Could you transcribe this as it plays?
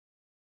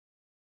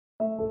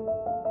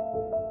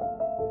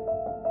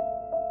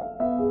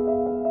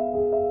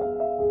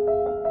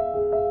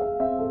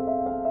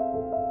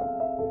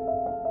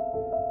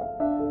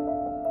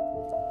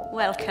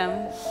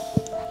Welcome,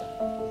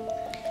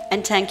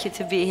 and thank you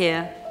to be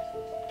here.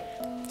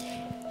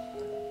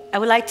 I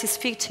would like to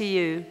speak to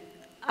you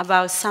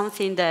about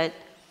something that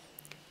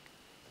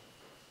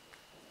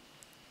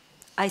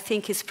I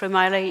think is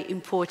primarily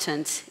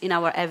important in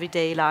our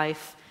everyday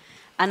life.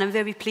 And I'm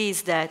very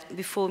pleased that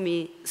before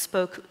me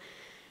spoke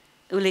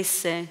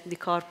Ulisse Di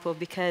Corpo,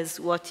 because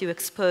what you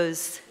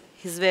exposed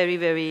is very,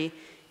 very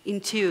in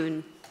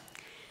tune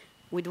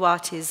with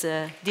what is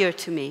dear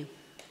to me.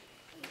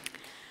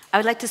 I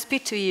would like to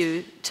speak to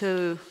you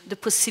to the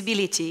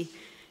possibility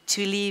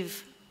to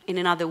live in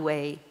another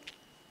way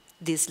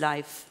this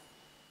life.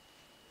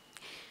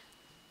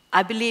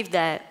 I believe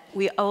that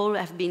we all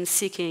have been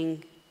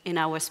seeking in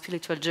our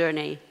spiritual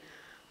journey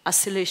a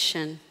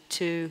solution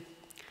to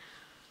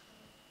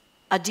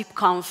a deep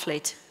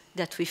conflict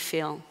that we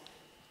feel.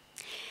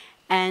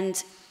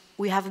 And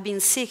we have been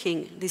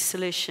seeking this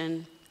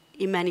solution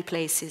in many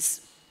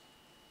places,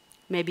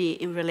 maybe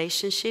in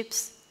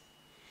relationships,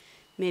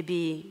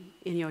 maybe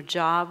in your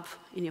job,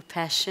 in your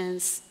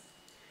passions.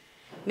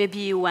 Maybe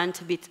you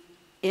went a bit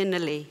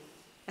innerly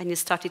and you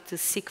started to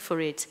seek for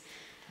it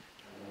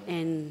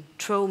in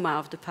trauma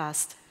of the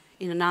past,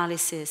 in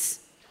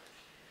analysis.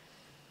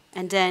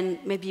 And then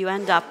maybe you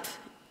end up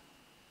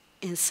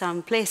in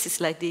some places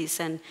like this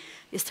and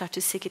you start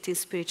to seek it in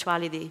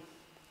spirituality.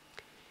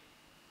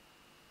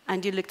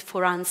 And you looked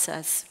for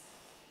answers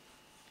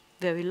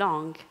very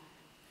long.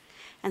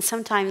 And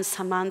sometimes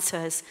some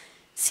answers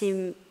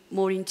seem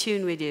more in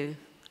tune with you,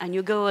 and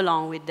you go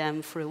along with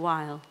them for a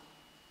while.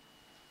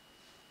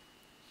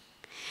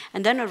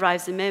 And then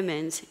arrives the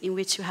moment in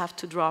which you have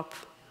to drop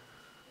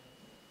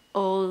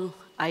all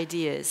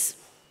ideas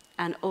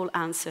and all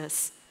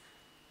answers.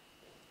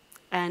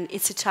 And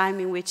it's a time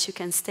in which you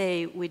can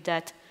stay with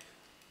that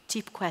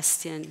deep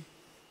question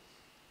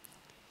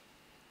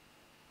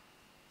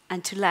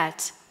and to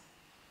let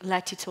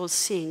it all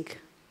sink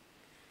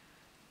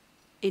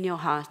in your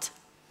heart.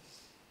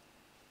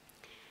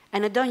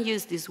 And I don't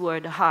use this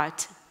word,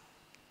 heart,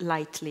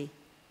 lightly.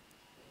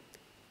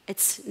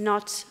 It's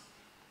not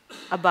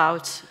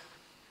about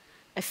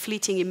a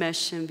fleeting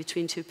emotion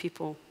between two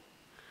people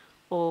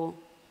or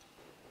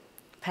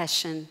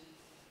passion.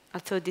 I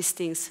thought these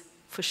things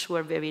for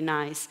sure very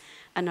nice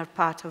and are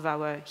part of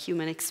our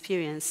human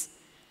experience.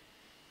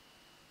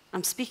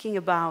 I'm speaking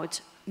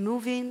about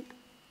moving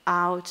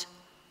out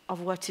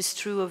of what is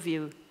true of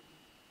you,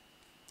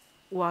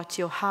 what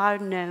your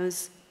heart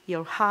knows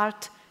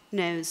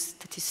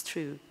that is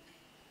true.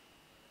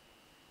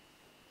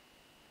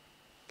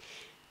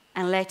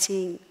 And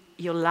letting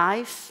your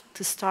life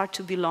to start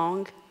to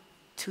belong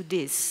to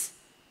this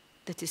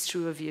that is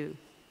true of you.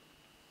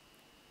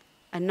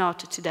 And not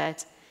to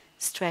that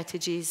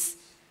strategies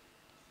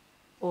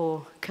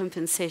or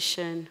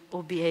compensation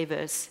or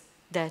behaviors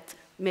that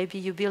maybe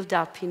you build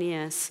up in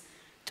years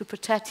to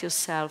protect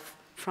yourself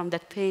from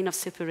that pain of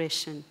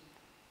separation.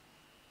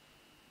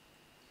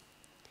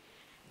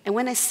 And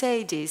when I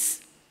say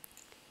this,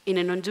 in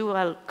a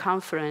non-dual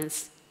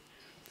conference,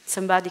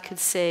 somebody could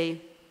say,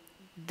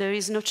 there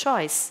is no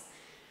choice.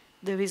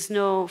 There is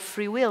no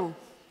free will.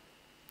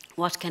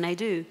 What can I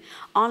do?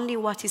 Only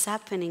what is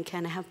happening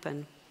can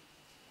happen.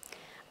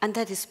 And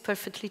that is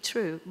perfectly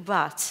true,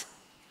 but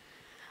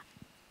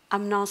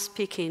I'm not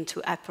speaking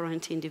to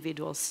apparent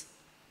individuals.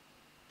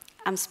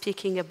 I'm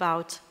speaking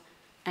about,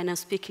 and I'm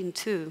speaking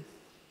to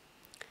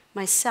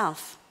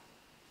myself,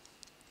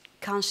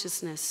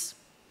 consciousness.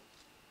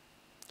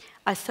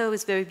 I thought it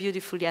was very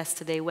beautiful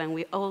yesterday when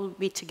we all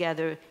meet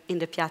together in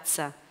the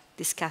piazza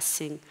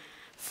discussing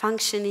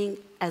functioning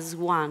as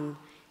one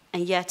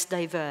and yet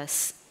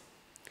diverse.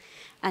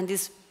 And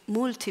this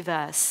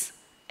multiverse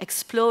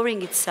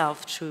exploring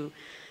itself through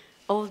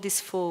all these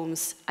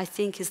forms, I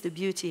think, is the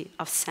beauty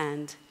of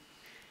sand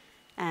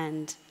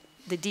and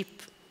the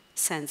deep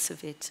sense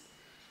of it.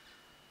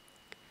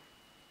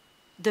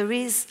 There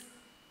is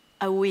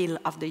a will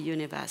of the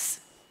universe,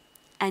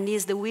 and it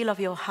is the will of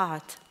your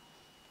heart,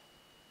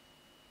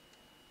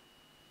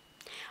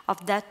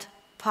 of that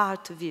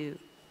part of you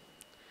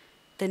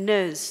that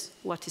knows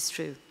what is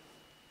true.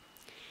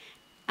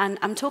 And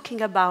I'm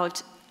talking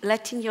about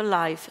letting your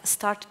life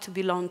start to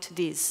belong to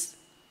this.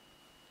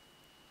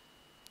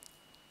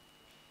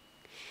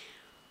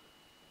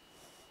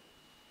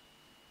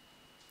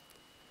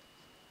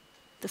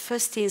 The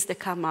first things that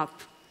come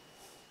up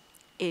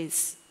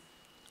is,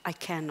 I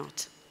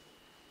cannot.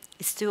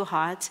 It's too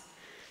hard.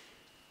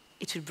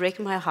 It would break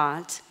my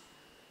heart.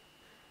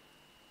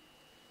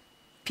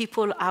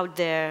 People out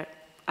there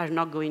are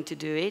not going to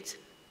do it.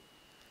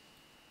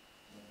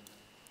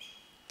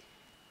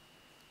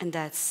 And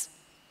that's,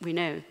 we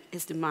know,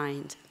 is the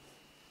mind.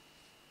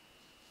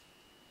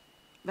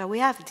 But we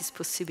have this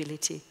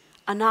possibility,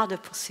 another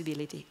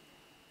possibility.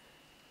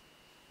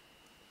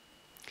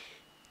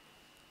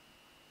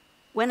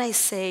 When I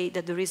say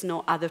that there is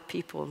no other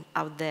people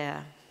out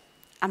there,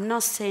 I'm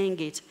not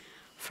saying it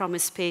from a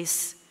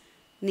space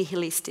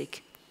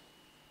nihilistic.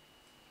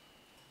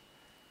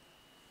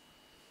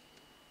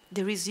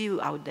 There is you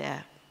out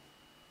there.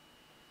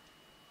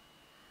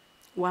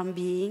 One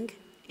being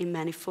in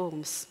many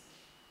forms.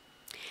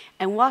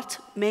 And what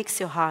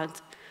makes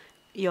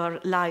your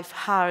life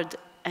hard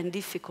and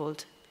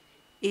difficult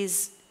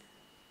is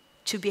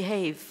to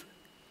behave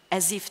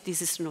as if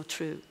this is not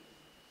true.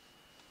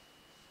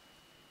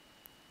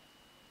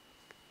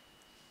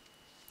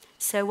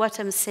 So what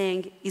I'm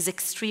saying is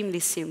extremely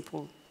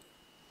simple,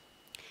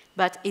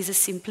 but is a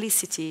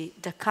simplicity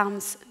that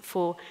comes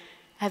for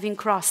having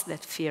crossed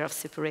that fear of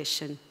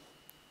separation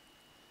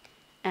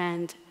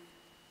and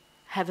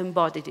have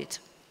embodied it.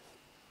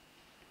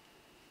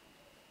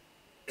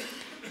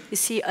 You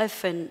see,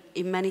 often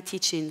in many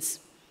teachings,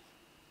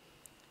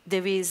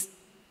 there is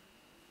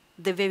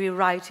the very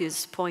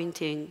writers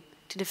pointing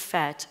to the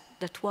fact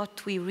that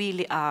what we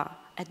really are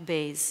at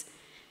base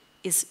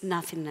is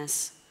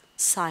nothingness,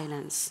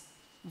 silence,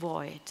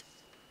 void,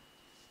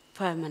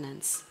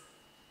 permanence.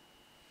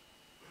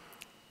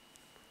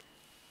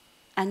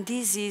 And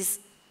this is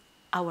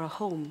our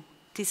home.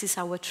 This is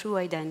our true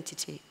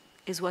identity,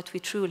 is what we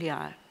truly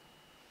are.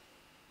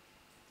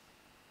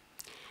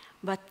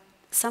 But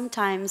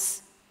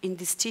sometimes in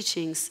these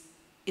teachings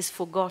is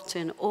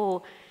forgotten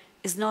or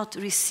is not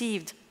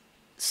received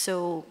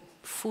so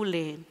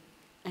fully,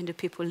 and the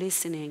people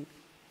listening,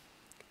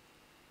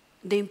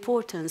 the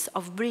importance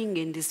of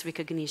bringing this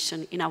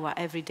recognition in our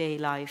everyday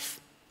life,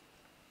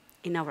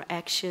 in our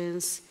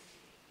actions,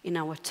 in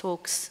our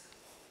talks,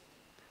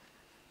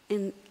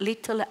 in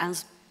little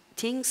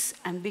things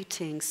and big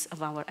things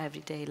of our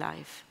everyday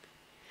life.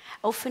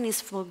 Often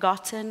is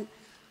forgotten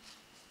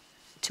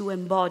to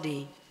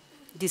embody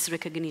this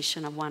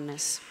recognition of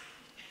oneness.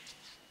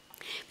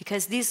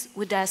 Because this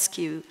would ask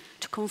you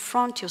to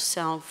confront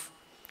yourself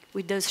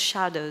with those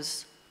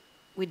shadows,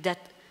 with that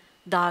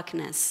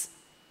darkness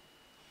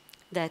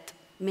that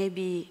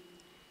maybe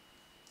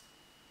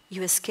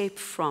you escape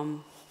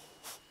from,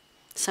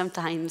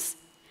 sometimes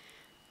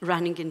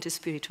running into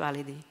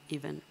spirituality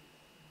even.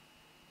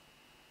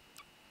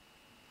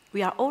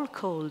 We are all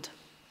called.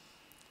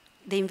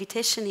 The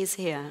invitation is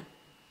here,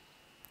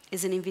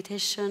 is an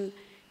invitation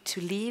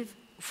to live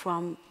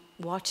from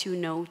what you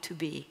know to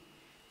be.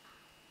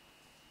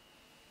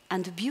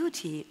 And the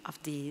beauty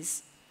of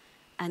this,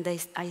 and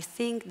I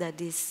think that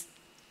this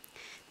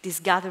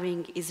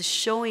gathering is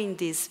showing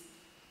this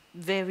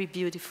very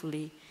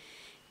beautifully,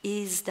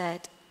 is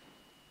that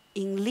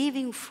in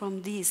living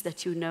from this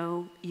that you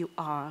know you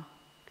are,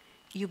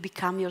 you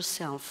become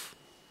yourself.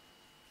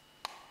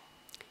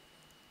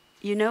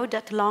 You know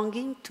that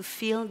longing to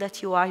feel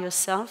that you are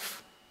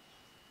yourself,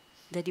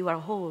 that you are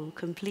whole,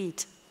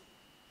 complete.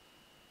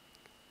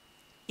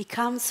 It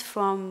comes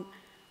from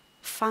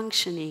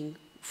functioning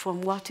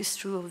from what is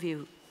true of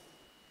you.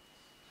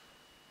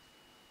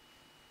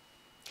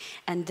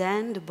 And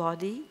then the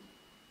body,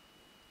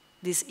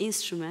 this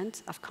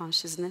instrument of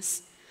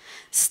consciousness,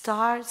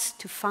 starts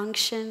to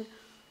function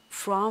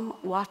from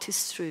what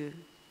is true.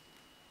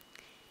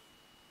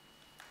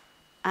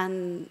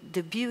 And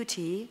the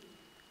beauty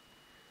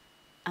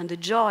and the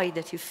joy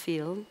that you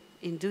feel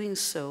in doing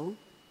so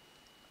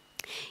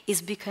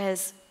is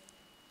because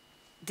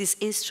this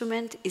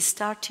instrument is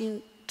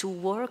starting to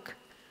work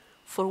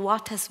for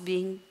what has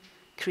been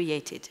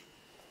created.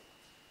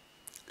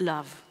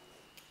 Love.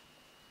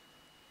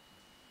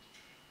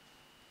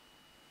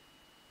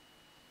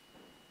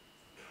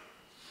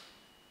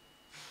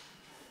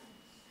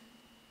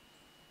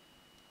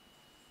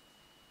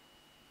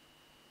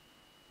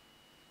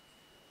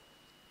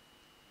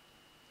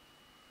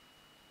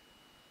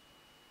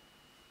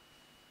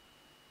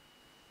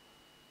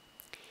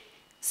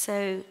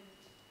 So,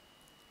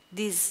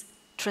 this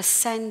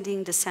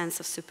transcending the sense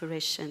of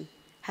separation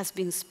has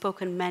been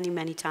spoken many,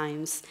 many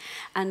times,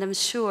 and I'm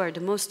sure that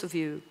most of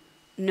you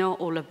know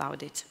all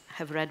about it,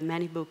 have read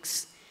many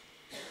books,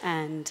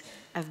 and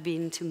have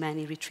been to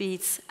many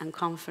retreats and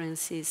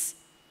conferences.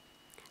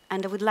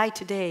 And I would like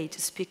today to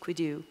speak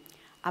with you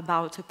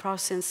about a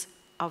process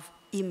of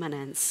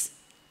immanence,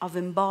 of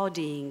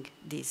embodying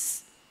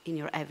this in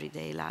your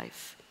everyday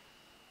life.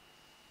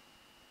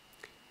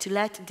 To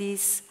let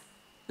this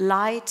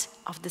light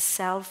of the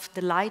self,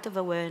 the light of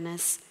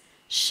awareness,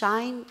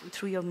 shine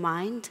through your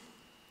mind,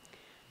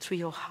 through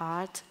your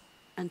heart,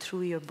 and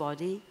through your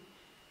body,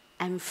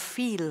 and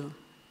feel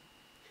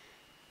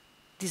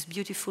this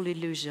beautiful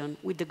illusion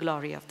with the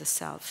glory of the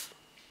self,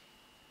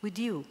 with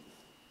you.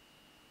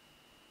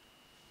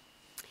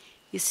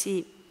 You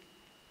see,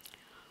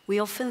 we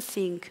often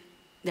think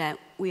that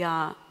we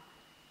are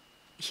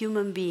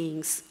human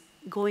beings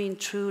going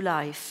through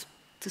life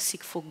to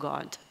seek for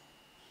God,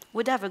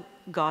 whatever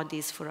God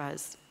is for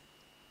us.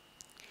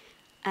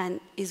 And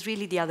it's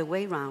really the other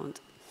way around.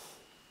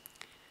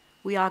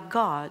 We are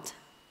God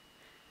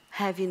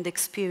having the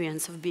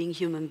experience of being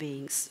human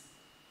beings.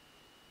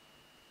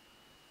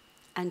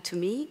 And to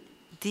me,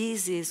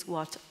 this is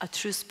what a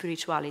true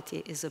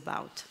spirituality is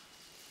about.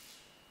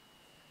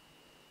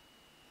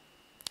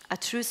 A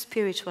true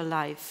spiritual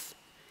life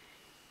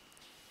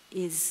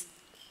is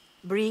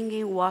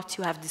bringing what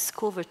you have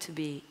discovered to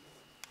be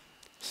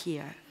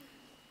here,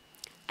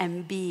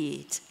 and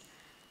be it,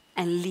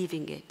 and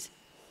living it.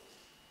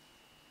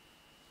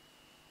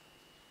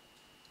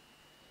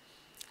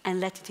 and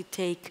let it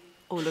take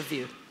all of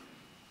you.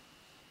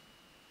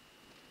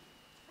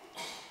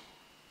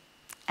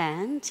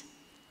 And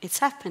it's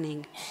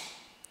happening.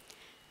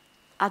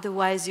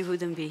 Otherwise, you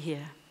wouldn't be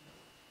here.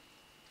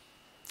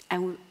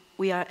 And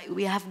we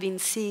have been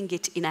seeing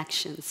it in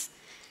action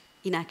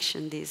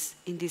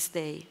in this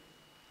day.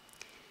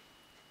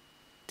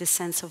 The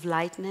sense of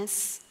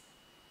lightness,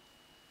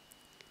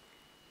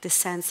 the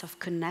sense of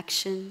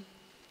connection,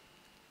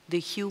 the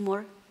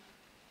humor.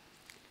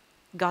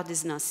 God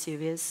is not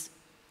serious.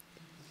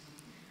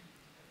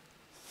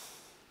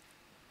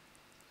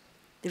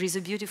 There is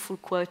a beautiful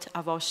quote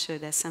of Osho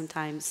that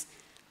sometimes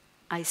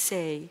I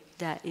say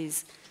that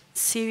is,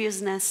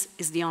 seriousness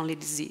is the only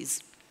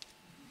disease.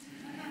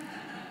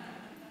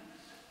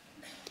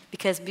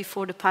 Because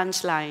before the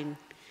punchline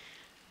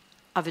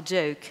of a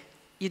joke,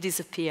 you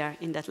disappear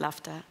in that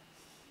laughter.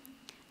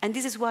 And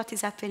this is what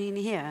is happening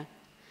here.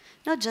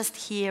 Not just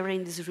here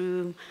in this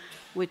room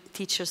with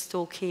teachers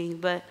talking,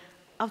 but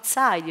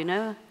outside, you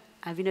know,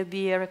 having a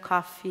beer, a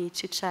coffee,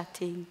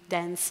 chit-chatting,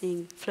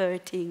 dancing,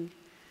 flirting,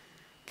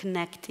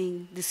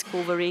 connecting,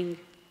 discovering.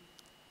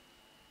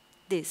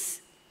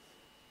 This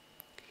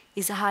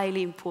is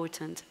highly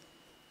important.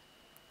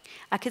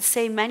 I could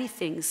say many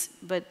things,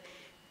 but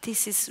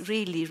this is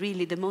really,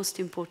 really the most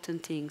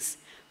important things.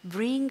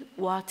 Bring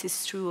what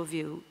is true of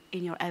you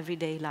in your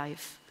everyday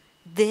life.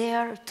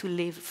 Dare to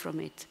live from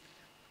it.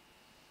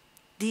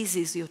 This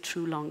is your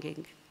true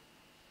longing.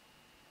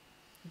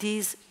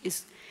 This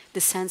is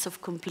the sense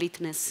of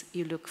completeness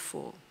you look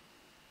for.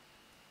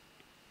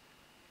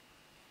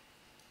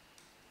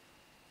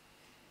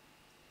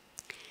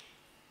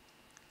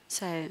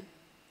 So,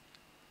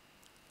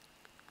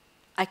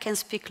 I can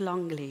speak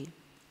longly,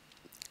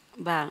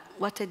 but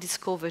what I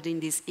discovered in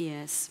these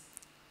years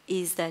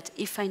is that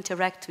if I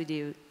interact with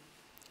you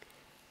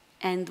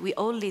and we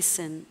all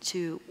listen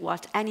to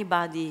what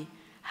anybody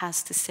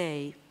has to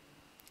say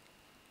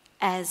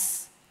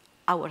as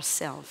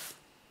ourselves,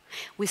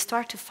 we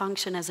start to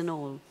function as an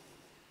all.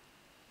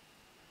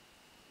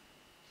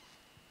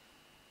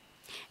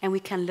 And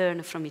we can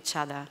learn from each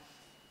other.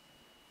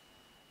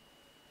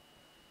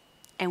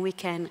 And we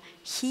can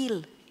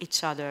heal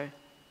each other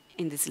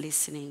in this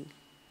listening.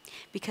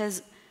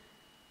 Because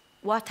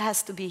what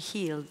has to be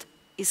healed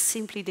is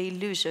simply the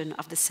illusion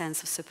of the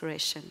sense of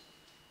separation.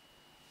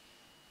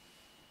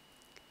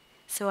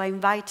 So I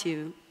invite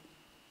you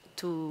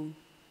to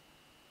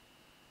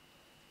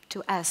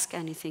ask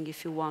anything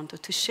if you want, or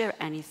to share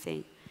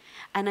anything.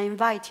 And I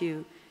invite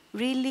you,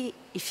 really,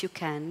 if you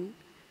can,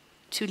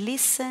 to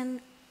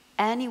listen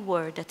any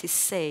word that is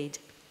said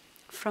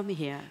from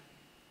here.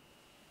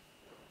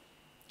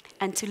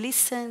 And to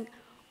listen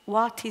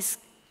what is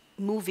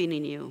moving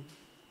in you.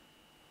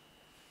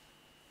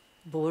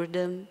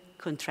 Boredom,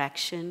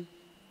 contraction,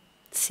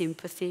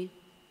 sympathy.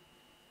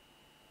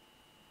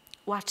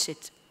 Watch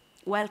it,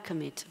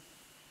 welcome it.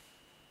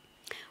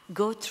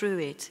 Go through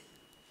it.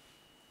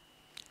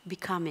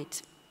 Become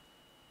it.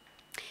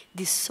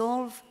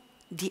 Dissolve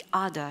the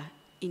other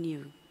in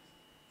you.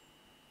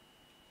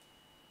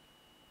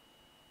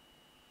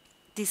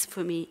 This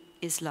for me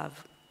is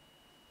love.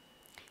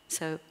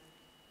 So,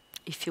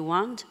 if you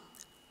want,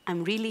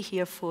 I'm really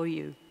here for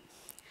you.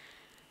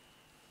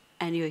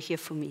 And you're here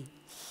for me.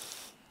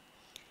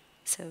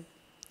 So,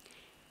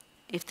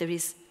 if there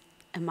is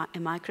a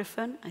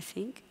microphone, I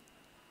think,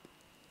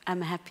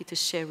 I'm happy to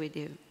share with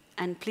you.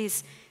 And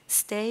please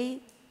stay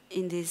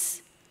in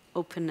this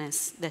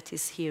openness that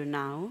is here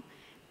now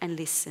and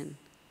listen.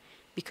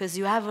 Because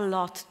you have a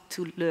lot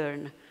to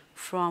learn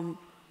from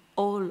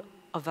all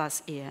of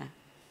us here.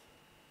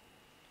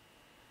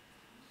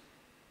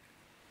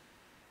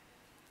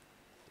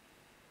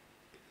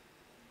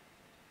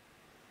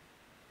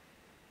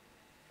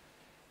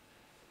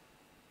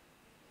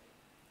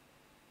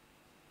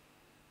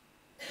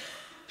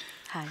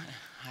 Hi.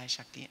 Hi,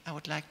 Shakti. I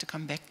would like to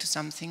come back to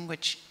something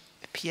which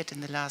appeared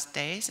in the last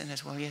days and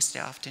as well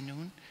yesterday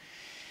afternoon.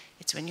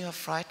 It's when you are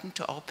frightened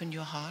to open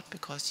your heart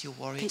because you're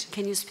worried.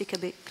 Can you speak a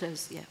bit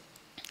close? Yeah.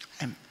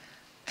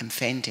 I'm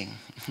fainting.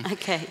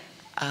 Okay.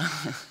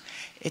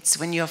 It's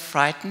when you're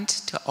frightened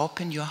to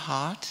open your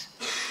heart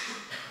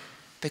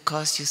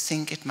because you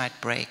think it might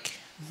break.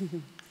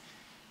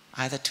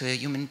 Either to a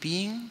human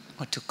being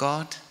or to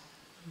God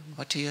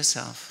or to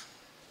yourself.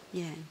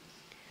 Yeah.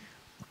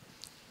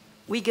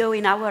 We go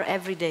in our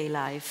everyday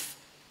life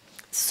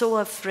so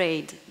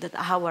afraid that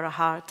our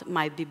heart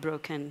might be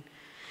broken.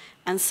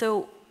 And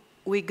so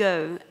we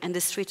go in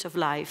the street of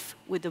life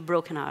with a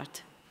broken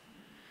heart.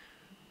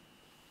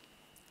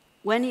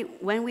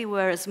 When we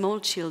were small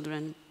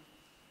children,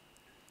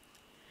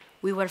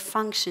 we were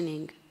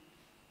functioning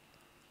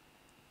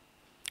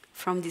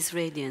from this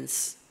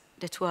radiance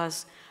that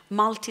was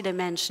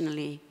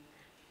multidimensionally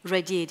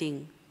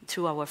radiating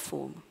through our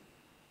form.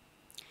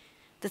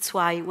 That's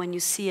why when you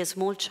see a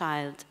small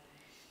child,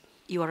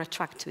 you are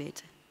attracted to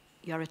it.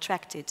 You are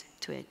attracted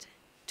to it,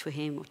 to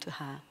him or to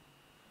her.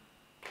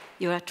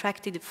 You are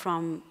attracted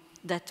from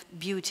that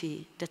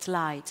beauty, that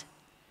light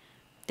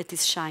that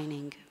is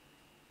shining.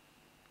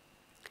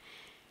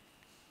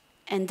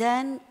 And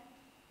then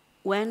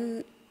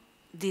when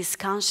this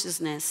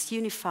consciousness,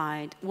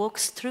 unified,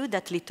 walks through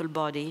that little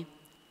body,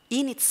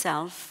 in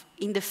itself,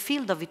 in the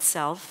field of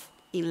itself,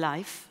 in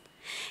life,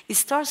 it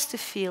starts to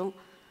feel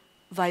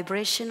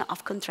vibration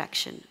of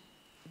contraction.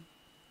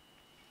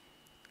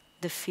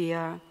 The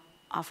fear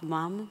of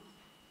mom,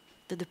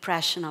 the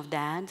depression of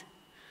dad,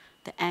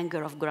 the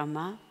anger of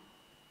grandma.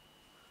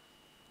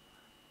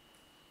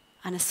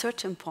 At a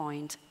certain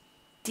point,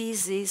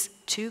 this is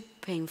too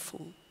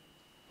painful.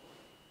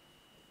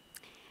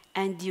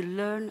 And you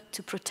learn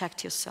to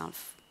protect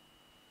yourself.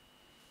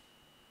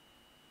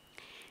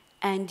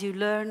 And you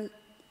learn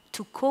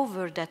to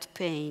cover that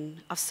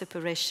pain of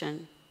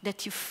separation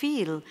that you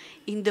feel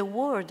in the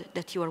world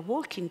that you are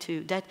walking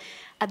to, that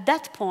at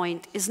that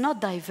point is not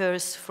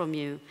diverse from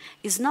you,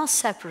 is not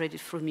separated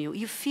from you.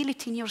 You feel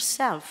it in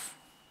yourself.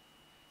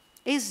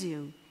 Is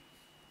you.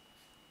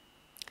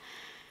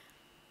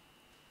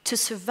 To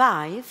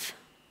survive,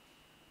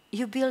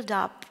 you build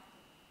up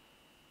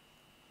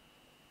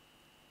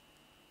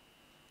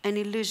an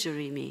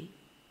illusory me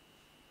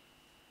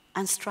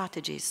and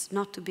strategies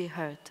not to be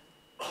hurt.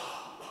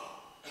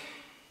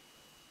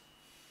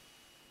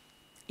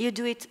 You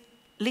do it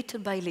little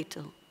by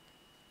little.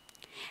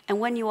 And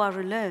when you are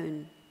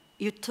alone,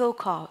 you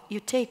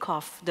take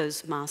off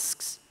those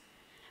masks.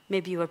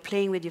 Maybe you are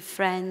playing with your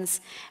friends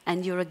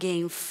and you're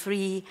again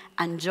free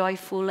and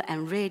joyful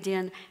and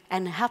radiant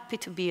and happy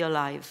to be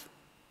alive.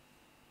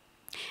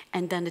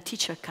 And then the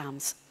teacher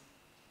comes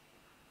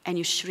and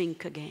you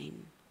shrink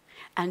again.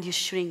 And you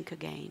shrink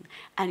again,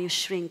 and you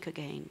shrink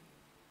again,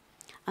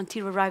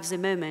 until arrives a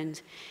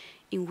moment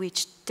in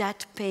which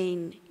that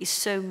pain is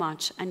so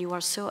much and you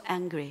are so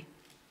angry.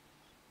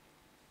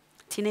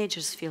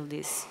 Teenagers feel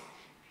this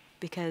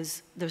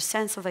because their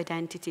sense of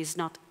identity is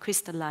not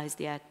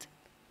crystallized yet.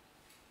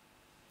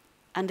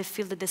 And they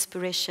feel the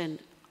desperation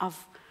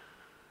of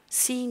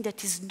seeing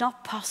that it's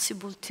not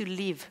possible to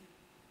live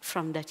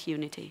from that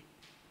unity.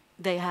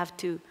 They have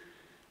to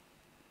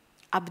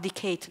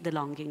abdicate the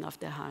longing of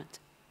their heart.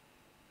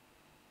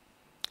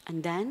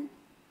 And then,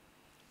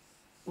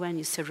 when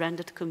you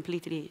surrendered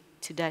completely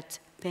to that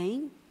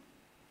pain,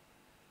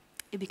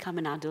 you become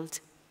an adult.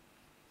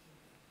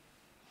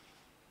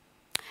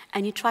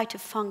 And you try to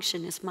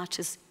function as much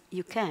as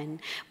you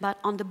can, but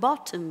on the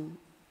bottom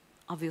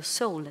of your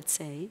soul, let's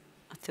say,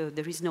 although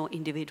there is no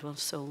individual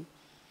soul,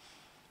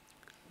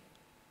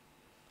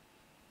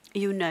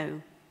 you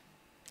know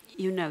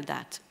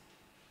that.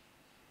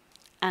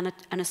 And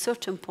at a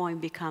certain point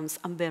becomes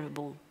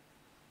unbearable.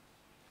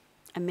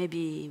 And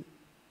maybe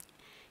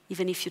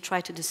even if you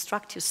try to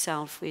distract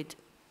yourself with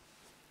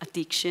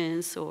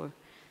addictions or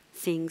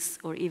things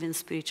or even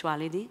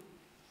spirituality,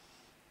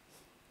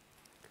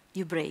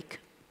 you break.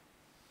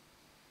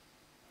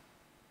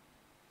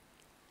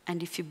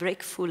 And if you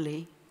break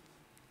fully,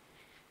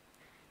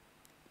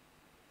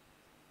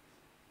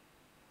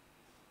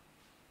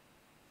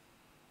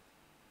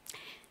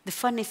 the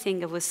funny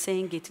thing, I was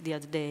saying it the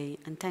other day,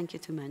 and thank you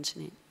to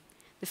mention it.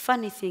 The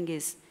funny thing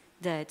is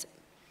that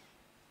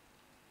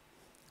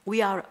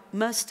we are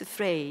most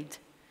afraid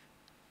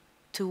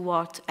to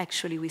what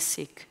actually we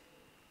seek.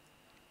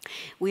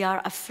 We are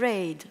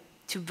afraid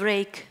to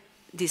break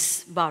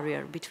this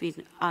barrier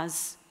between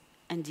us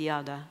and the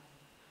other,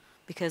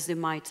 because they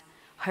might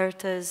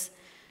hurt us,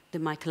 they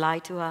might lie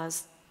to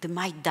us, they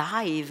might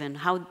die even.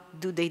 How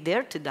do they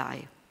dare to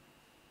die?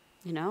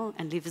 You know,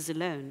 and leave us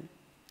alone.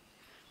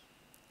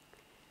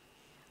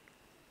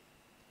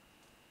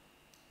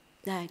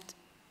 That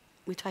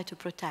we try to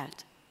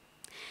protect.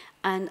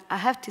 And I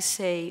have to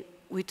say,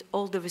 with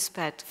all the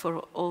respect for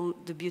all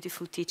the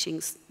beautiful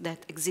teachings that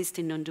exist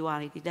in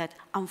non-duality, that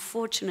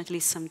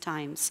unfortunately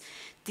sometimes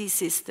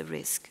this is the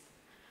risk.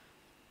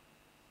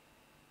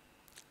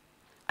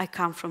 I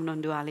come from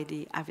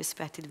non-duality, I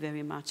respect it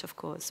very much, of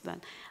course, but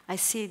I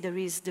see there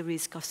is the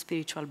risk of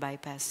spiritual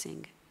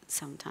bypassing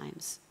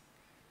sometimes.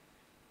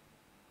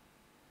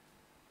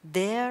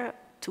 Dare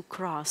to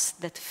cross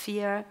that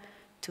fear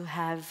to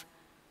have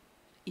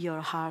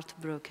your heart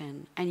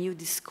broken, and you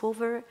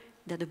discover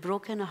that a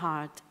broken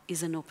heart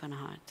is an open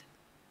heart.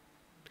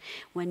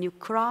 When you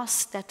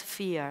cross that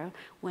fear,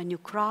 when you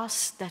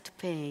cross that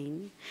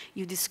pain,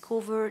 you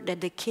discover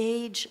that the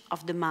cage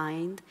of the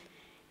mind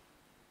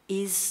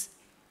is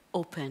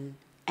open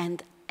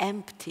and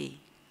empty.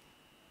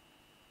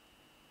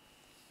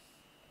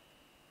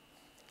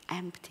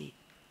 Empty.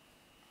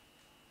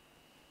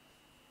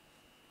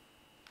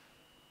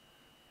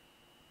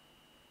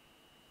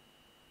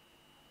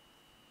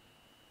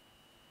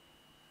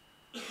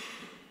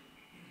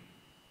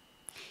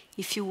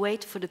 If you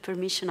wait for the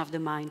permission of the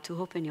mind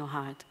to open your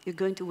heart, you're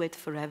going to wait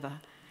forever,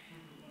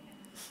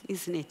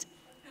 isn't it?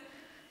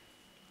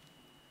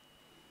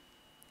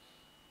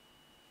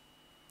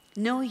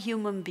 No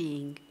human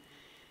being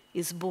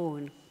is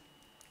born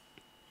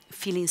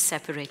feeling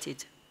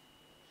separated.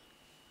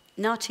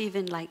 Not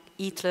even like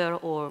Hitler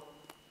or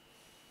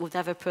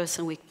whatever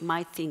person we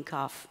might think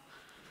of,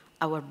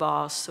 our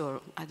boss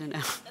or I don't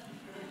know.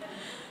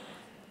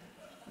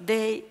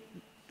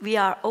 We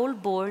are all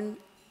born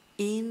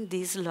in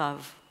this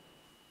love.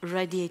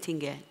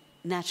 radiating it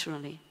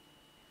naturally.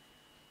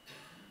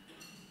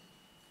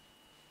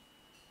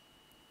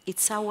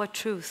 It's our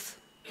truth.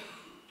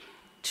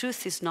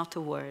 Truth is not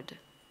a word.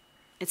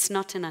 It's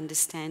not an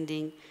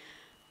understanding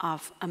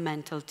of a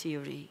mental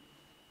theory.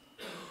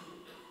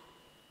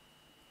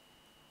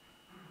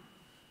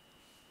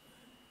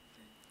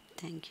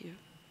 Thank you.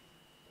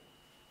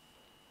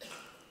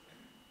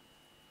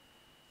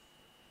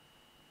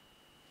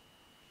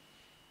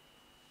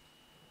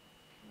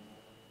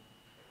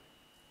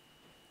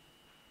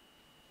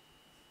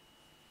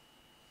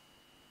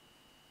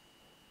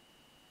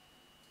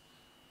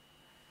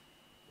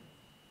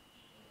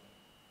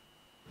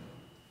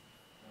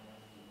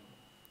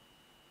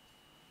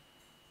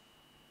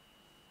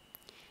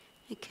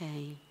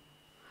 Okay,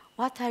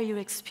 what are you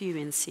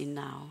experiencing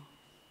now?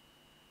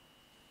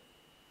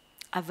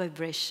 A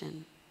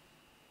vibration.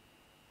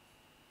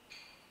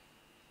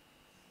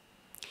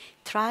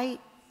 Try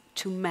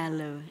to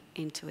mellow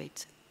into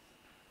it.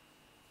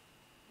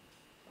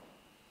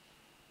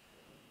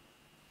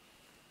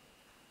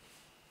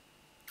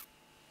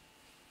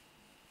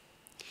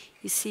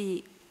 You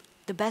see,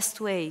 the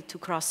best way to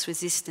cross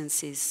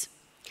resistances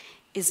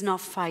is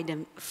not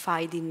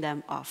fighting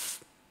them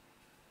off.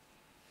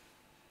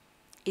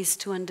 Is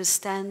to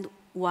understand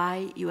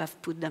why you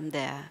have put them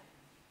there.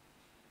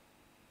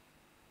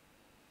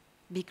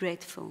 Be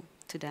grateful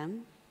to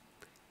them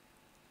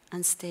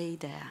and stay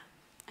there,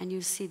 and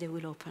you'll see they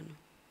will open.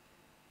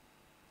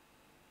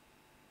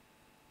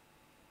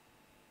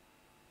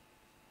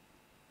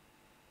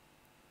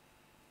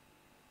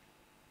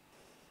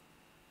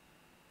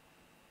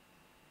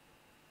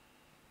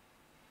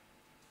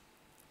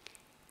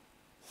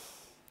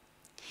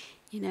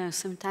 You know,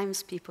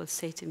 sometimes people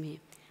say to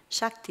me,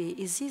 Shakti,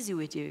 it's easy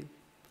with you.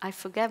 I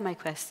forget my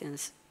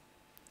questions.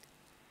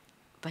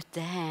 But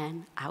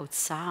then,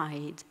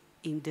 outside,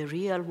 in the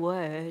real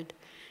world,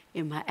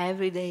 in my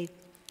everyday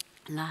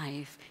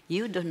life,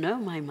 you don't know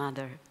my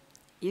mother.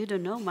 You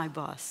don't know my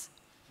boss.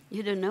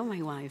 You don't know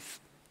my wife.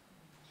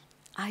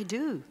 I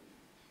do.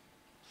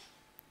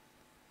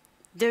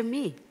 They're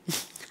me.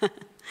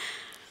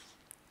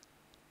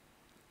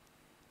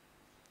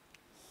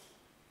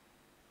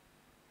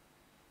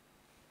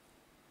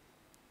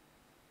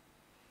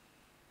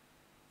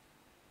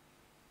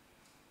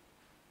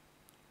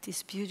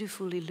 This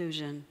beautiful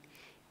illusion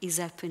is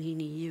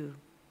happening in you.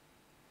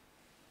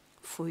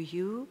 For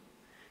you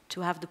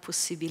to have the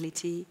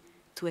possibility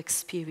to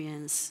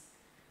experience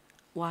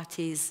what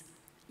is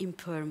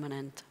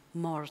impermanent,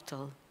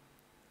 mortal,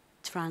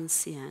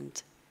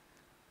 transient.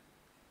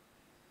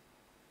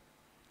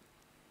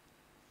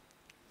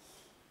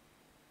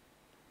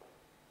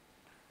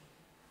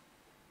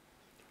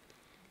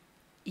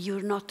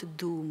 You're not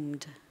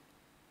doomed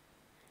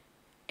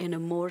in a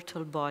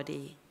mortal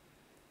body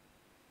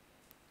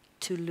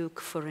to look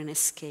for an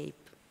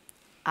escape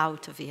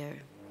out of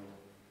here.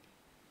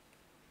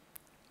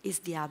 It's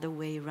the other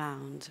way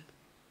around.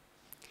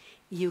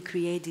 You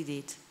created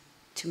it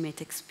to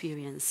make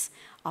experience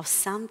of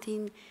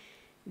something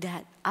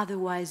that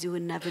otherwise you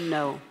would never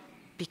know,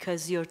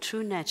 because your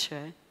true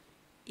nature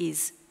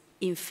is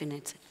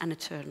infinite and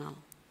eternal.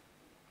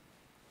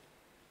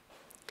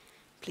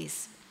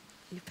 Please,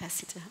 you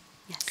pass it to her.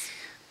 Yes.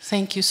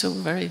 Thank you so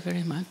very,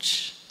 very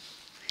much.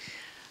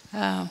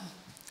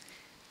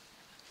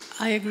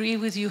 I agree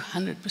with you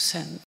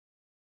 100%.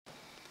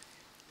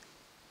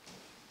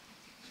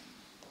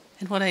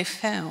 And what I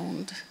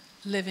found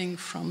living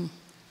from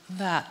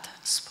that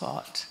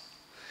spot,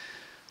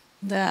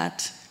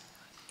 that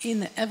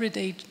in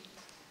everyday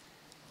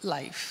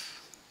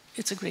life,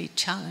 it's a great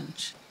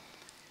challenge.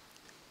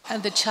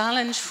 And the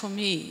challenge for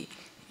me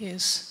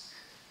is,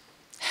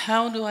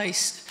 how do I,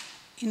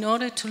 in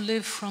order to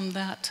live from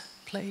that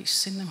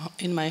place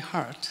in my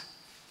heart,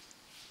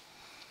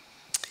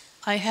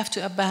 I have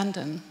to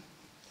abandon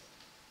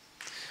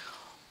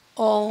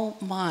all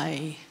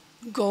my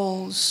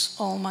goals,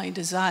 all my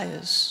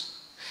desires,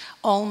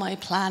 all my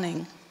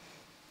planning.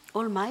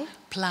 All my?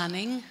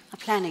 Planning.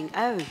 Planning,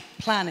 oh.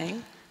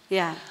 Planning.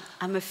 Yeah,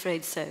 I'm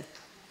afraid so.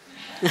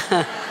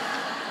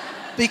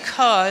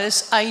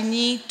 Because I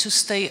need to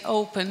stay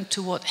open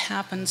to what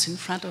happens in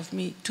front of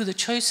me, to the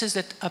choices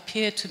that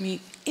appear to me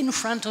in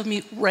front of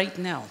me right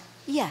now.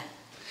 Yeah.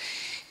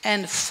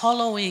 And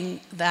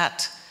following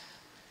that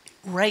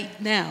right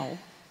now,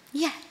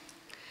 yeah,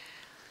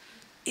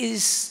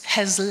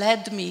 has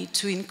led me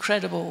to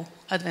incredible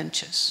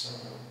adventures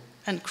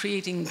and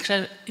creating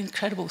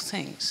incredible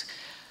things,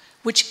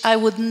 which I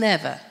would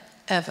never,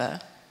 ever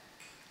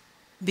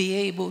be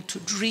able to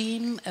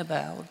dream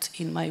about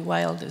in my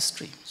wildest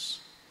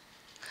dreams.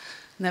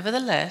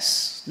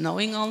 Nevertheless,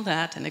 knowing all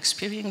that and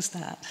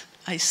experiencing that,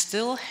 I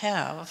still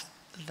have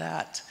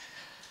that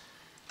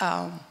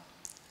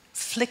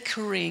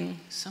flickering,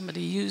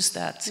 somebody used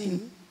that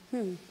in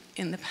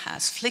the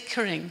past,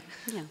 flickering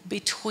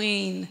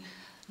between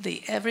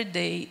the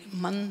everyday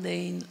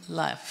mundane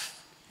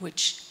life,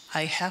 which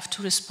I have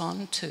to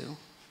respond to,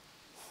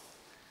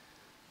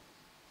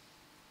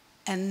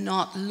 and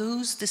not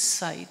lose the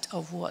sight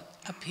of what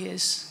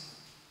appears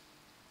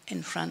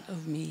in front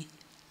of me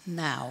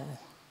now.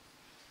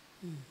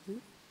 Mm-hmm.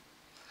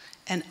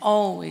 And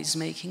always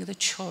making the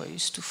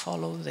choice to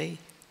follow the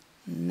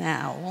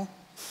now,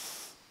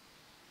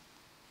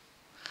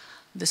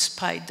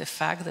 despite the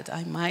fact that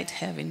I might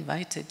have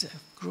invited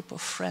a group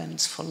of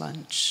friends for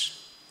lunch.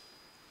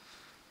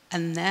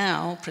 And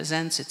now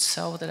presents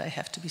itself that I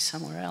have to be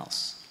somewhere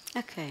else.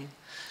 Okay.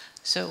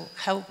 So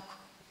how,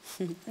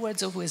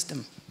 words of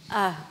wisdom.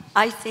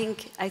 I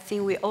think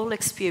we all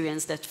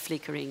experience that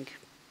flickering.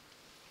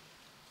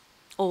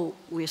 Oh,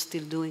 we're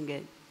still doing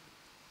it.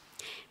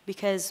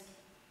 Because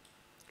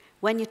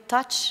when you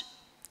touch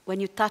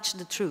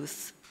the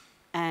truth,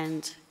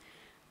 and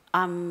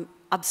I'm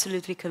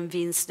absolutely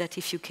convinced that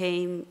if you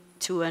came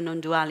to a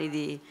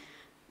Nonduality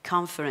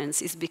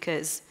conference, it's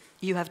because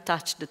you have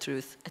touched the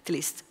truth at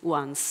least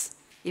once,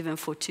 even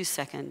for 2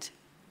 seconds.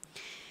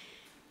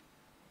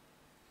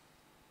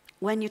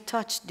 When you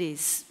touch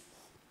this,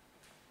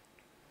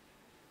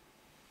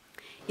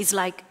 it's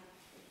like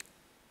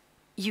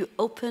you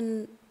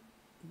open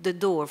the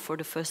door for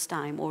the first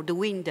time, or the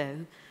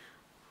window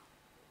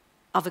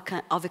of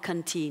a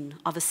canteen,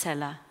 of a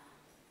cellar.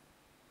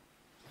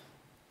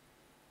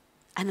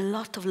 And a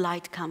lot of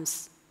light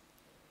comes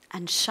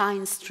and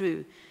shines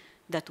through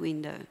that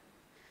window.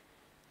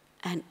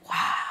 And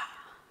wow.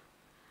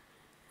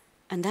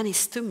 And then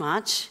it's too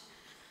much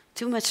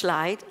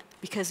light,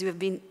 because you have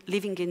been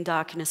living in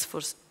darkness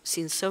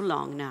since so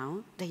long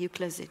now that you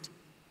close it.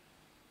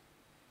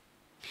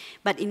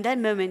 But in that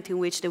moment in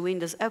which the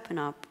windows open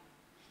up,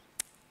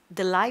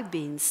 the light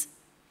beams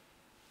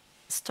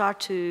start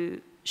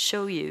to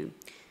show you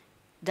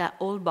that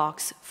old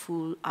box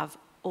full of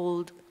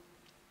old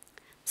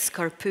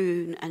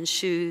scarpoon and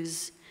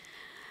shoes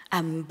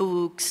and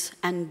books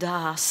and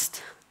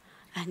dust.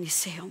 And you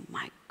say, oh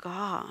my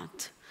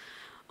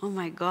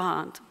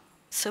God,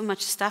 so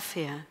much stuff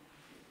here.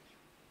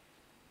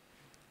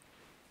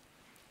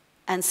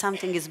 And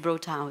something is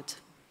brought out.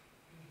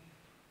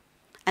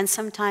 And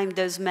sometimes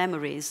those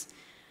memories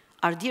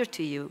are dear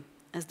to you,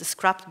 as the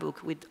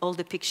scrapbook with all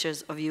the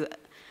pictures of you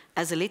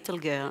as a little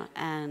girl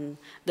and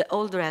the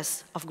old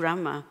dress of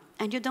grandma,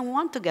 and you don't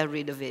want to get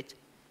rid of it.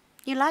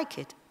 You like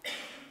it.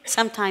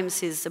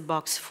 Sometimes it's a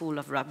box full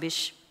of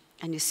rubbish,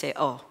 and you say,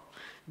 oh,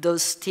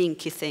 those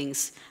stinky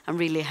things, I'm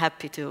really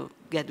happy to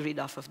get rid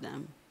of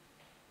them.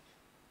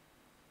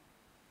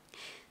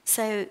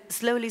 So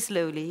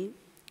slowly,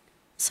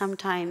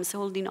 sometimes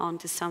holding on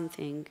to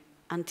something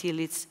until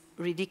it's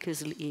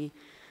ridiculously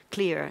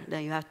clear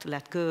that you have to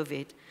let go of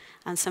it,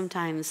 and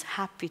sometimes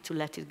happy to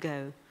let it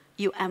go.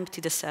 You empty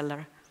the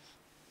cellar.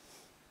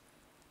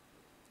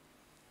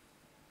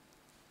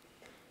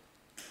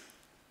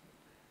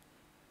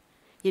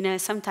 You know,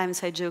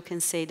 sometimes I joke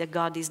and say that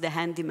God is the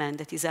handyman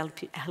that is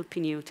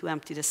helping you to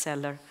empty the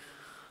cellar.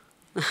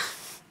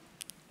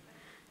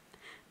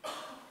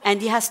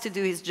 And he has to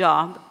do his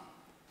job.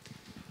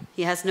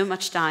 He has no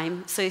much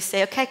time. So you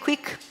say, okay,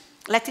 quick,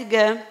 let it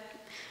go.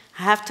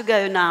 I have to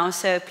go now,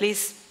 so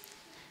please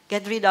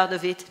get rid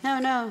of it.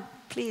 No,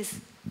 please.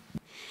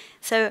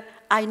 So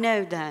I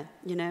know that,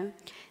 you know,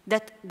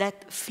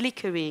 that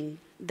flickering,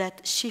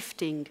 that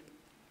shifting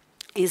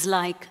is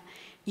like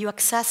you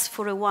access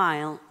for a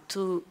while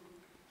to,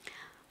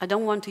 I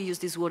don't want to use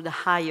this word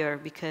higher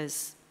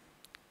because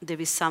there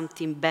is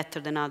something better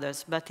than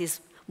others, but it's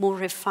more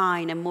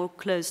refined and more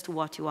close to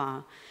what you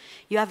are.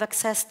 You have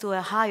access to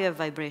a higher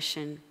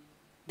vibration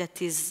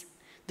that is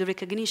the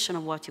recognition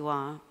of what you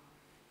are,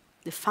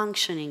 the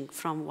functioning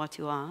from what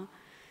you are.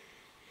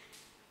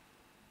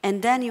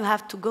 And then you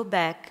have to go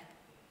back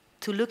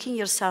to looking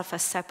yourself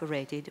as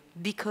separated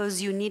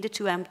because you needed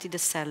to empty the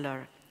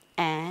cellar.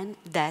 And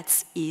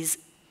that is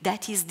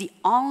the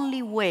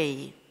only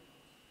way,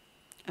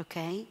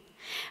 okay?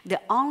 The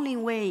only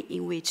way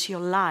in which your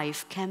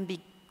life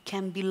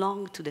can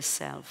belong to the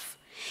self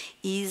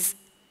is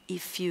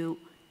if you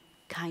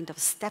kind of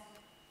step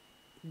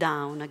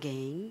down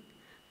again,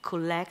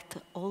 collect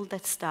all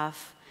that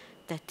stuff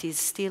that is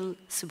still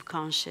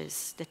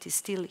subconscious, that is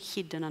still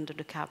hidden under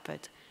the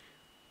carpet,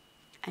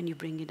 and you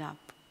bring it up.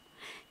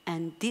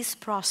 And this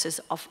process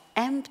of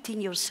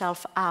emptying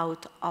yourself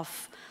out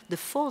of the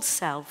false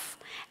self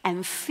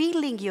and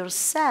filling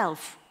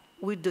yourself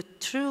with the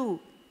true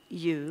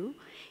you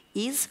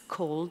is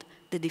called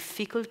the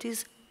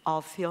difficulties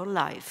of your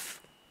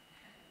life.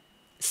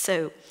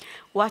 So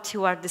what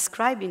you are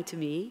describing to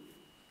me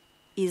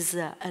is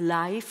a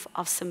life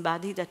of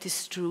somebody that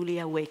is truly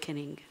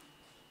awakening.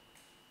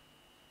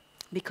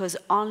 Because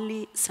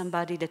only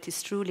somebody that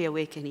is truly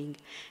awakening,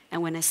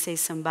 and when I say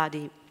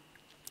somebody,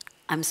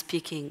 I'm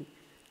speaking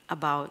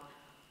about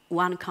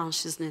one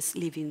consciousness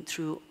living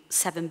through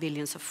 7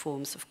 billion of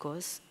forms, of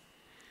course.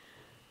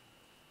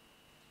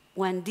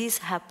 When this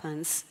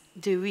happens,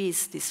 there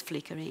is this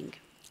flickering,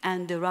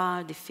 and there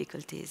are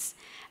difficulties,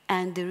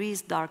 and there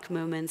is dark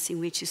moments in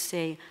which you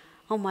say,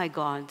 oh my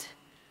God,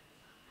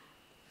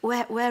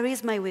 where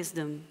is my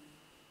wisdom?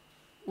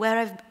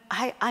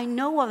 I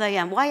know what I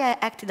am, why I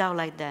acted out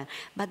like that.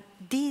 But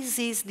this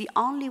is the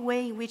only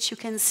way in which you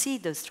can see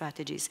those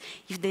strategies.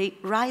 If they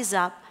rise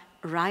up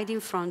right in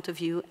front of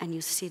you and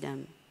you see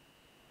them.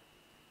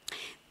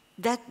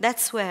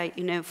 That's where,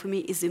 you know, for me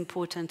it's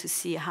important to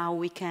see how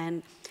we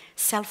can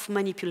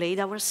self-manipulate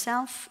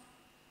ourselves,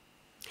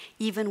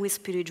 even with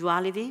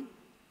spirituality,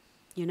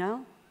 you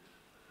know.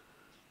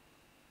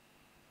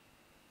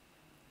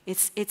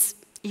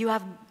 You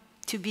have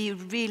to be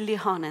really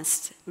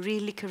honest,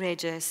 really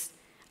courageous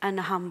and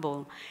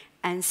humble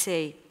and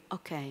say,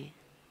 okay,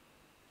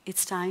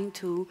 it's time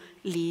to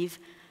live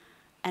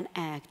and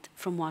act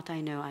from what I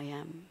know I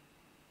am.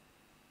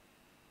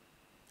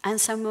 And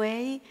some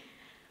way,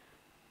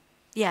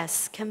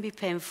 yes, can be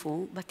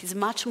painful, but it's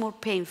much more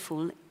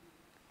painful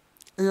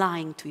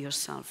lying to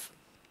yourself.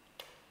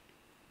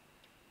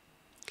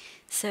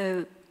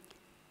 So,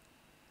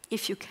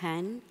 if you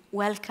can,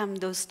 welcome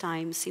those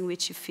times in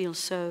which you feel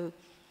so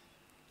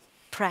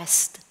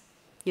pressed,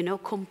 you know,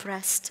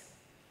 compressed.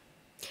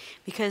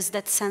 Because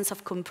that sense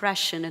of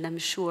compression, and I'm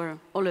sure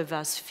all of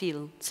us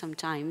feel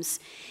sometimes,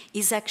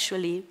 is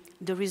actually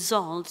the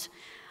result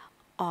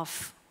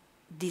of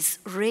this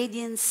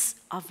radiance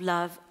of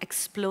love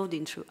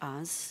exploding through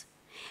us,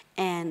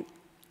 and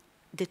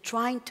the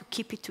trying to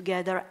keep it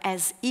together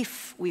as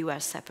if we were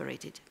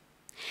separated.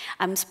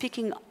 I'm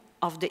speaking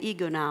of the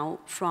ego now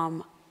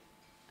from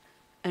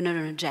an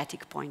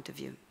energetic point of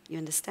view. You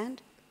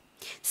understand?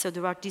 So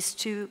there are these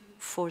two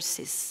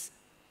forces.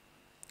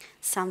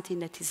 Something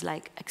that is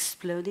like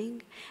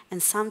exploding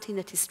and something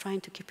that is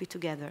trying to keep it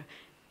together.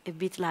 A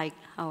bit like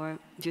our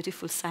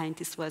beautiful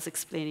scientist was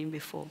explaining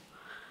before.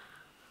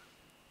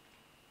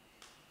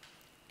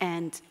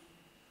 And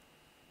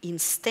in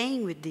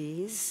staying with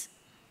this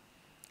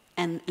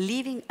and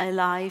living a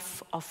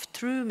life of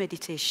true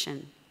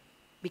meditation,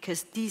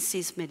 because this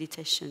is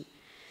meditation,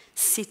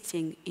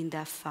 sitting in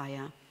that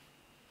fire,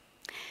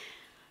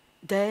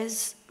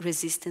 those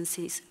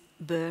resistances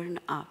burn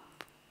up.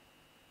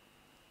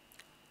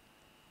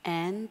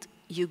 And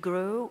you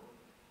grow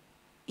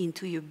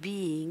into your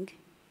being,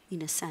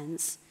 in a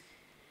sense,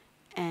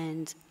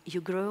 and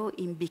you grow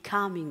in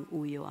becoming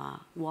who you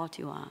are, what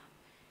you are.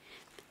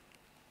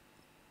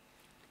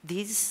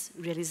 This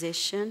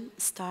realization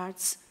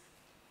starts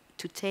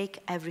to take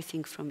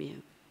everything from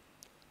you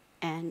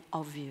and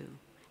of you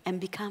and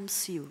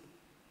becomes you.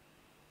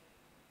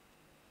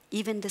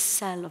 Even the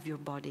cell of your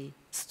body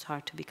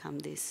start to become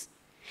this.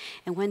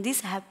 And when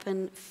this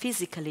happens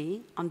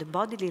physically, on the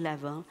bodily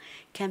level,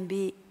 can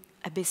be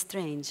a bit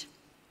strange.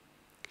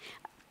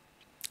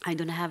 I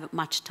don't have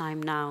much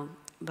time now,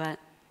 but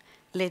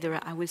later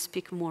I will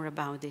speak more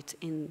about it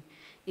in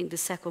the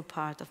second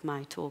part of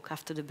my talk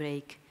after the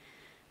break.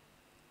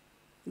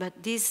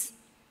 But this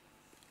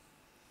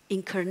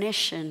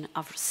incarnation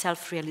of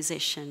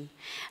self-realization,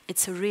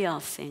 it's a real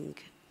thing.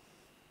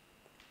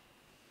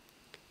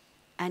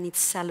 And it's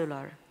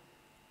cellular.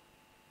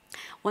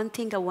 One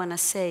thing I want to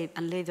say,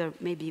 and later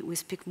maybe we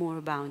speak more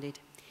about it,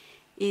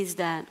 is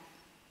that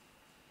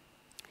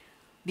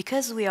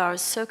because we are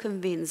so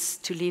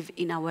convinced to live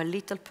in our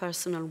little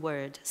personal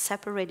world,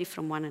 separated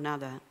from one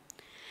another,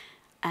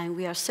 and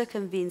we are so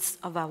convinced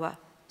of our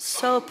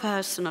so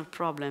personal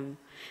problem,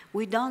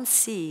 we don't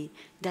see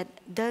that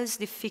those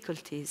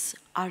difficulties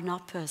are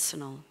not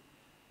personal.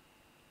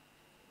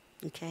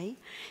 Okay?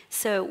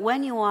 So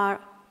when you are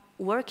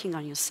working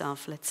on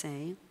yourself, let's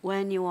say,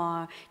 when you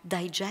are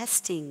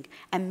digesting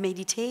and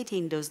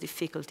meditating those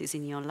difficulties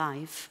in your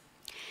life,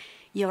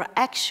 you're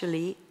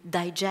actually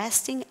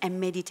digesting and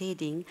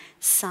meditating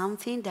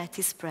something that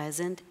is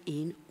present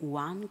in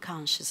one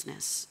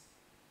consciousness.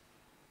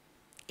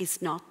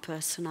 It's not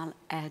personal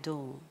at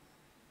all.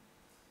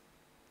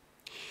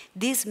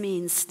 This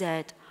means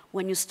that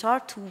when you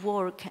start to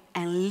work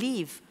and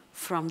live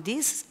from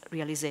this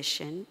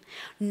realization,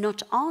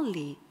 not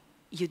only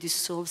you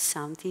dissolve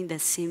something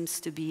that seems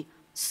to be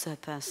so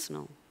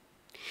personal,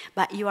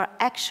 but you are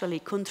actually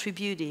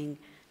contributing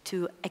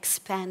to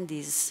expand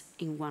this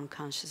in one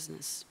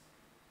consciousness.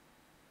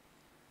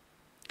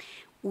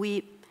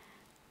 We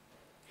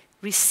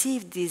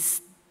receive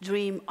this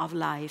dream of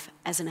life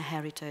as an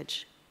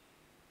heritage.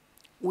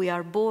 We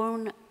are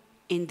born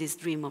in this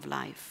dream of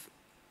life.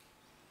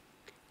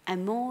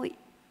 And more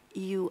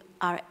you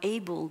are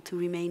able to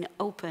remain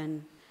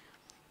open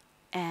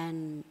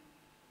and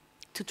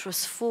to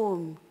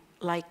transform,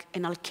 like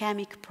an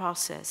alchemic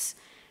process,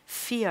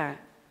 fear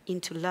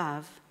into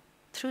love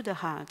through the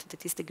heart,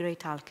 that is the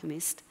great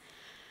alchemist,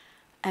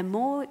 and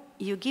more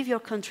you give your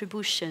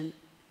contribution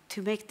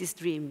to make this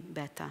dream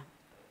better.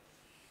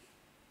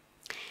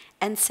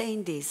 And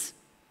saying this,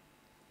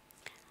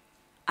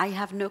 I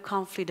have no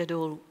conflict at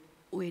all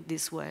with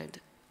this word,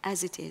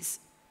 as it is.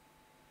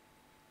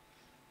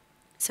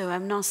 So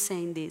I'm not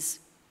saying this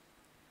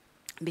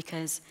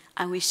because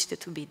I wish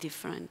it to be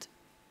different.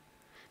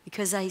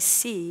 Because I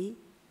see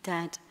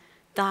that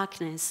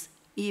darkness,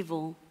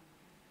 evil,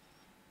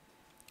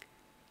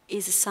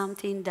 is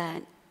something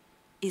that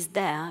is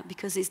there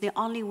because it's the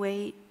only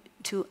way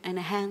to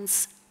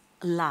enhance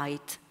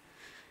light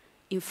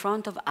in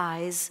front of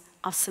eyes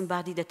of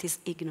somebody that is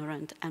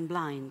ignorant and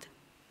blind.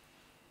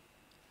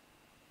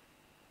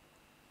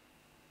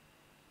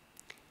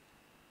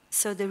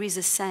 So there is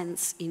a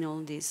sense in all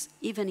this,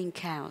 even in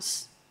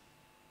chaos.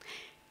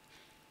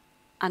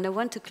 And I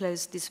want to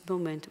close this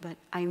moment, but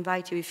I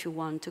invite you, if you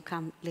want, to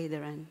come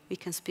later and we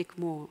can speak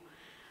more.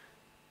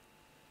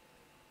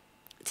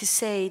 To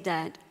say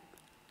that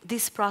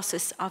this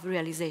process of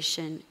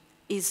realization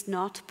is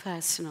not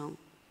personal.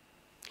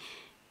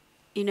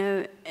 You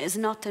know, it's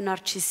not a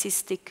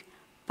narcissistic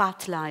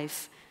path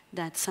life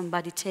that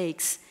somebody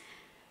takes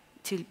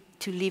to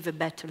live a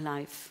better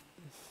life.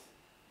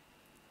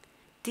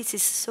 This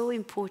is so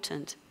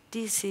important.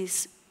 This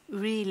is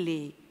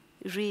really,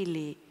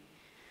 really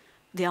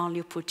the only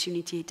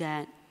opportunity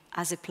that,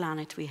 as a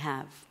planet, we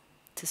have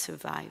to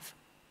survive.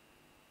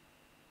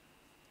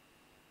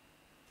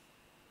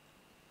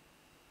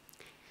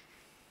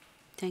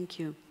 Thank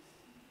you.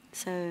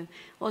 So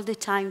all the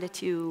time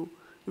that you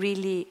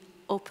really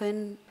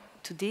open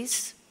to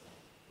this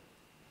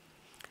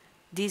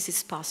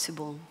is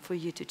possible for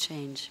you to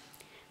change.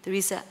 There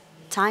is a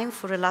time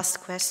for a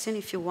last question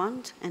if you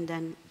want, and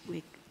then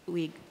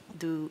we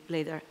do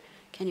later.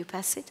 Can you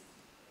pass it?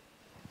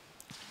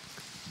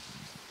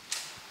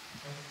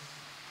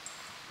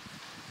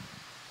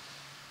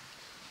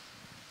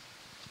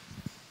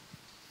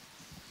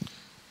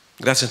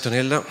 Grazie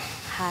Antonella.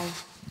 Hi.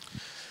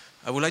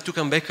 I would like to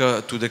come back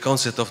to the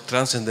concept of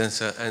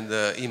transcendence and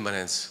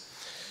immanence,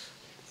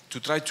 to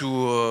try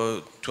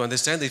to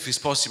understand if it's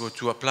possible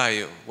to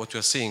apply what you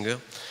are saying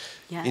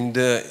in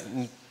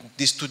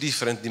these two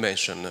different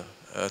dimensions.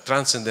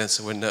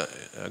 Transcendence, when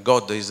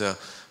God is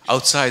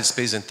outside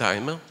space and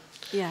time,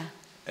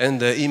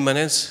 and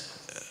immanence,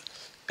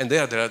 and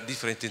there are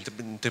different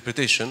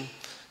interpretations.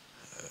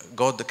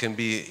 God can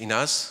be in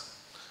us,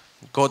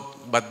 God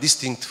but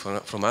distinct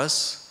from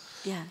us,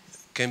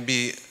 can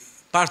be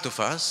part of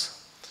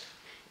us,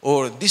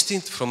 or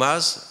distinct from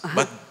us,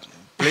 but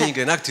playing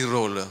an active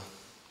role.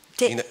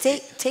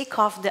 Take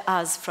off the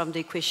us from the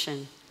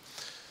equation,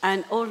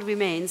 and all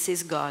remains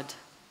is God.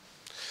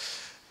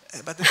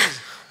 But that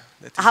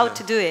is how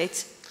to do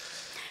it?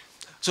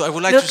 So I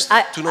would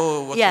like to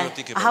know what you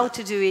think about how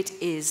to do it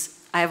is,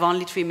 I have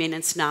only 3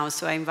 minutes now,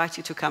 so I invite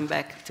you to come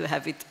back to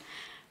have it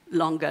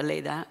longer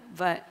later.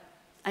 But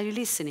are you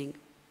listening?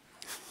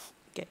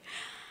 Okay.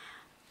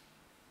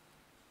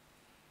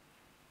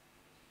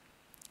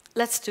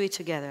 Let's do it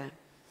together.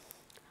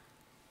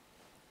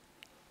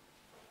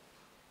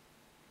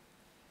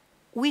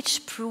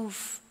 Which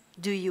proof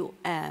do you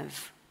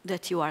have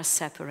that you are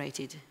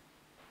separated?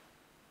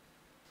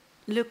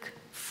 Look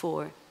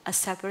for a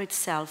separate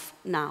self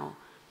now,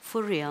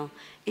 for real,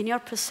 in your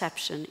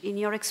perception, in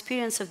your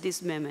experience of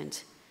this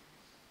moment.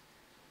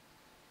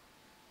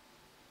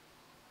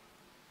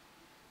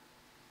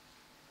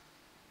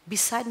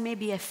 Beside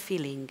maybe a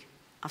feeling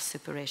of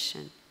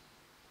separation.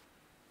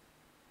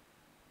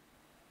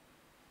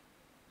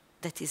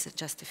 That is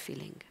just a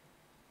feeling.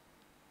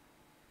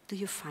 Do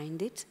you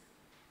find it?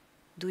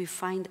 Do you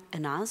find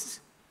an us?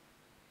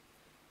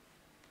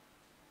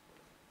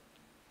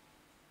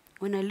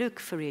 When I look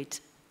for it,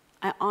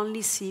 I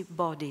only see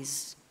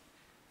bodies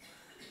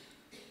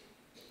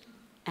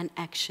and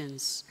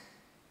actions.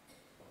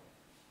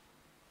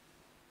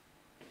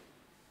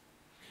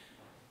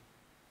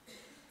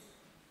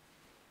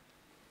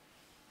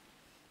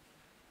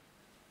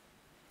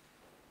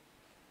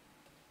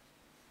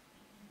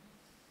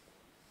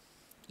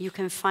 You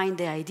can find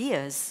the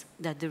ideas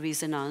that there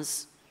is an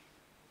us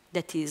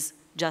that is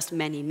just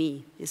many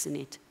me, isn't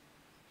it?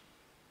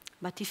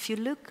 But if you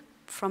look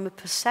from a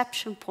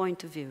perception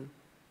point of view,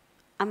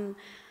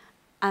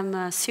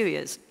 I'm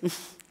serious.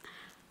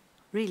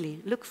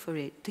 Really, look for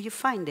it. Do you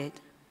find it?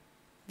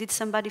 Did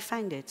somebody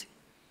find it?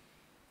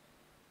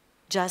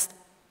 Just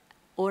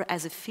or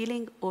as a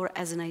feeling or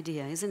as an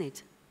idea, isn't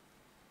it?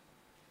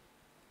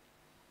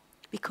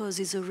 Because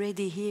it's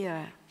already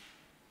here.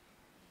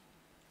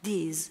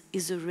 This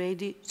is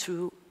already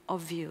true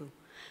of you.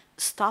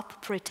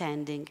 Stop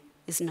pretending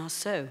it's not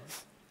so.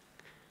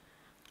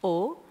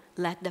 Or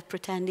let the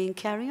pretending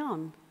carry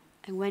on.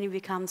 And when it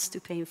becomes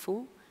too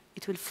painful,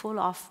 it will fall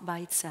off by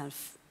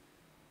itself.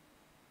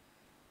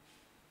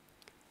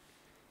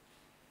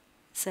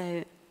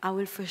 So I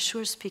will for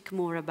sure speak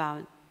more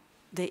about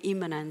the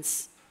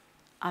immanence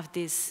of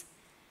this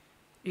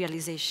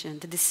realization,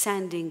 the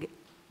descending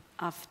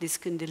of this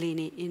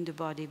Kundalini in the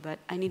body, but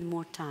I need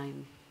more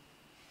time.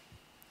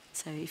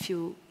 So if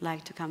you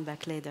like to come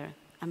back later,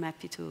 I'm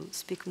happy to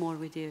speak more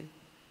with you.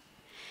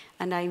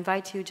 And I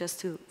invite you just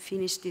to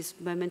finish this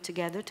moment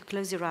together, to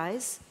close your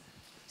eyes,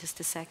 just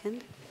a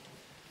second.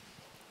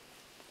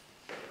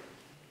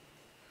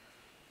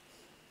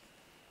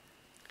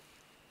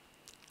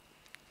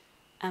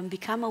 And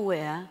become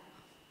aware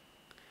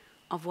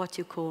of what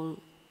you call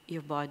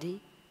your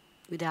body.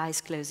 With the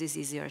eyes closed, it's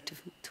easier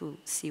to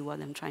see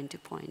what I'm trying to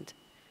point.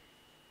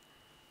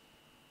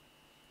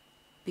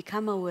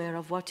 Become aware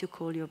of what you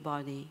call your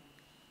body.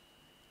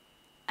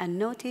 And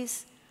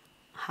notice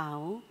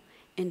how,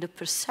 in the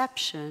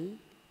perception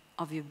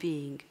of your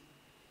being,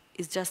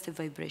 is just a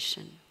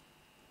vibration.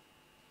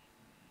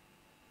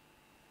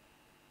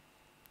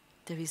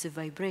 there is a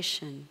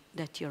vibration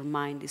that your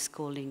mind is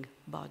calling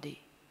body.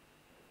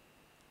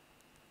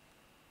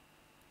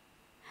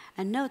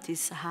 And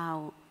notice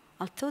how,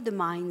 although the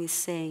mind is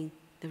saying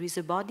there is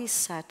a body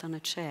sat on a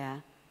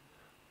chair,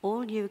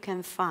 all you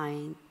can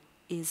find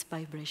is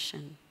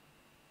vibration.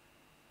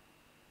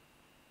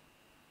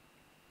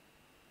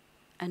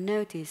 And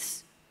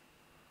notice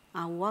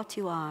how what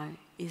you are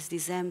is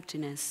this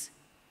emptiness,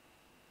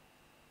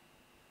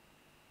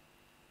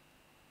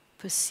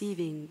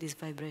 perceiving this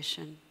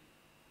vibration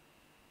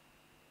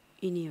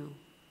in you.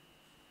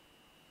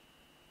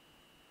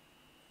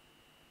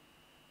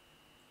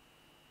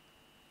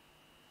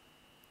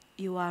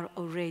 You are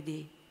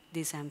already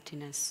this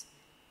emptiness,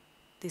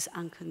 this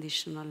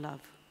unconditional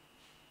love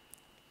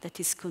that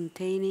is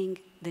containing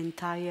the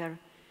entire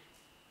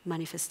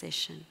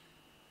manifestation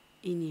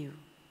in you.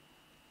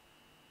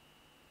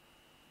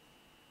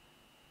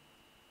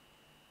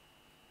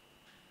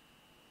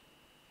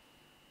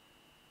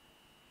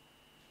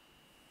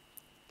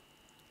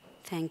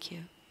 Thank you.